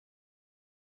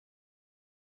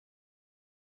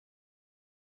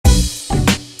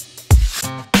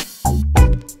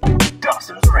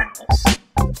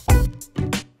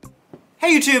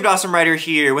Hey YouTube, Awesome Rider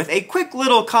here with a quick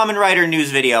little Kamen Rider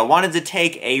news video. Wanted to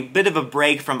take a bit of a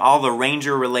break from all the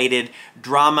Ranger related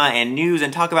drama and news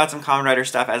and talk about some Kamen Rider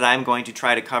stuff, as I'm going to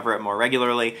try to cover it more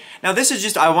regularly. Now this is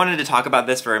just, I wanted to talk about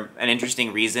this for an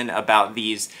interesting reason about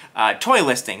these toy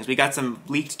listings. We got some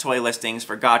leaked toy listings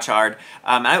for Gotchard.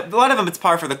 A lot of them it's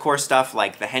par for the course stuff,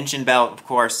 like the Henshin belt, of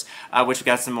course, which we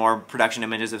got some more production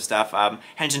images of stuff.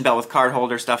 Henshin belt with card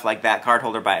holder, stuff like that, card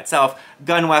holder by itself,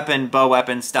 gun weapon, bow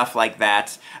weapon, stuff like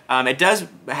that. It does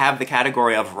have the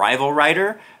category of rival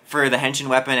rider for the Henshin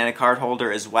weapon and a card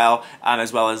holder as well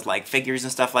as like figures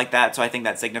and stuff like that, so I think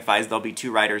that signifies there'll be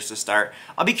 2 riders to start.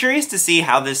 I'll be curious to see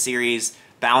how this series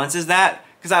balances that,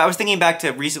 because I was thinking back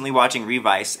to recently watching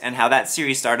Revice and how that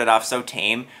series started off so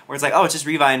tame, where it's like, oh, it's just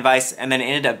Revi and Vice, and then it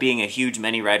ended up being a huge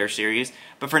many-rider series.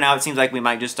 But for now, it seems like we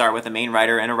might just start with a main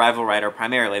rider and a rival rider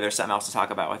primarily. There's something else to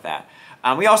talk about with that.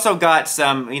 We also got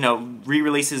some,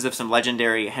 re-releases of some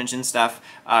legendary Henshin stuff,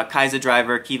 Kaiza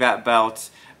driver, Kivat belt,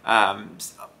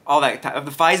 all that. Of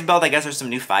the Faiz belt, I guess there's some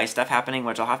new Faiz stuff happening,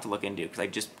 which I'll have to look into because I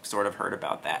just sort of heard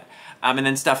about that. And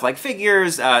then stuff like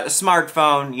figures, a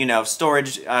smartphone,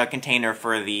 storage container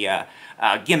for the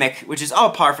gimmick, which is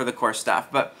all par for the course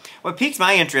stuff. But what piques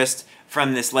my interest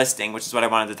from this listing, which is what I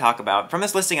wanted to talk about, from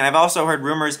this listing, and I've also heard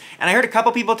rumors, and I heard a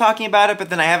couple people talking about it, but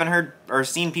then I haven't heard or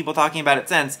seen people talking about it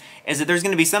since, is that there's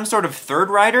going to be some sort of third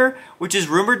rider, which is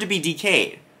rumored to be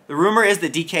Decade. The rumor is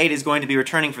that Decade is going to be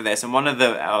returning for this, and one of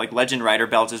the Legend Rider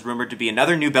belts is rumored to be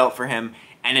another new belt for him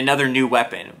and another new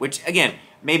weapon, which, again,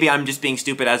 maybe I'm just being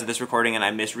stupid as of this recording and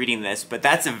I'm misreading this, but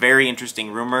that's a very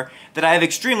interesting rumor that I have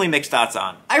extremely mixed thoughts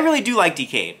on. I really do like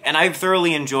Decade, and I've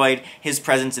thoroughly enjoyed his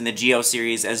presence in the Geo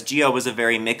series, as Geo was a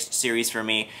very mixed series for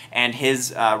me, and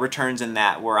his returns in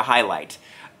that were a highlight.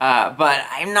 But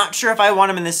I'm not sure if I want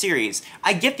him in this series.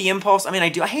 I get the impulse, I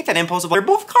hate that impulse of, they're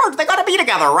both cards, they gotta be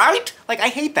together, right? Like, I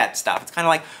hate that stuff. It's kind of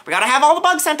like, we gotta have all the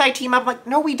Bug Sentai team up. I'm like,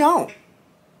 no we don't.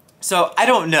 So, I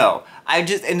don't know. And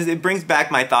it brings back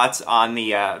my thoughts on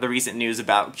the recent news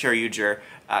about Kyoryuger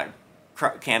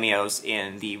cameos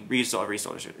in the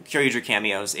Kyoryuger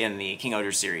cameos in the King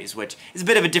Odor series, which is a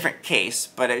bit of a different case,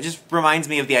 but it just reminds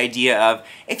me of the idea of,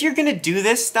 if you're gonna do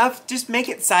this stuff, just make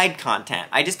it side content.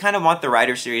 I just kind of want the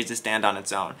Rider series to stand on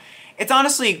its own. It's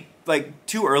honestly, like,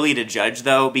 too early to judge,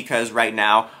 though, because right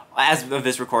now, as of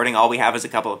this recording, all we have is a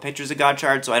couple of pictures of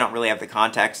Gotchard, so I don't really have the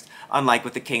context. Unlike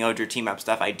with the King Odor team-up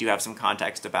stuff, I do have some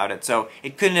context about it, so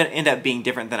it could end up being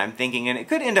different than I'm thinking, and it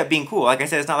could end up being cool. Like I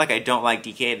said, it's not like I don't like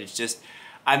Decade, it's just,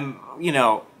 I'm,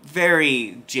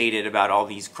 very jaded about all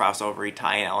these crossover-y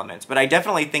tie-in elements, but I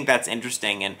definitely think that's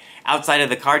interesting, and outside of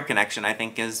the card connection, I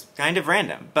think is kind of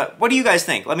random. But what do you guys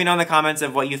think? Let me know in the comments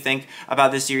of what you think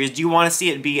about this series. Do you want to see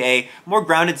it be a more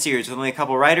grounded series with only a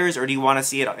couple riders, or do you want to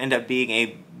see it end up being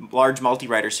a large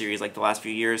multi-rider series like the last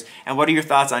few years? And what are your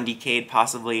thoughts on Decade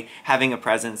possibly having a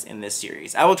presence in this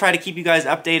series? I will try to keep you guys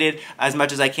updated as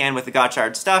much as I can with the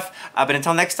Gotchard stuff, but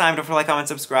until next time, don't forget to like, comment,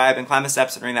 subscribe, and climb the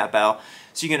steps and ring that bell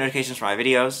so you get notifications for my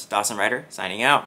videos. Awesome Rider, signing out.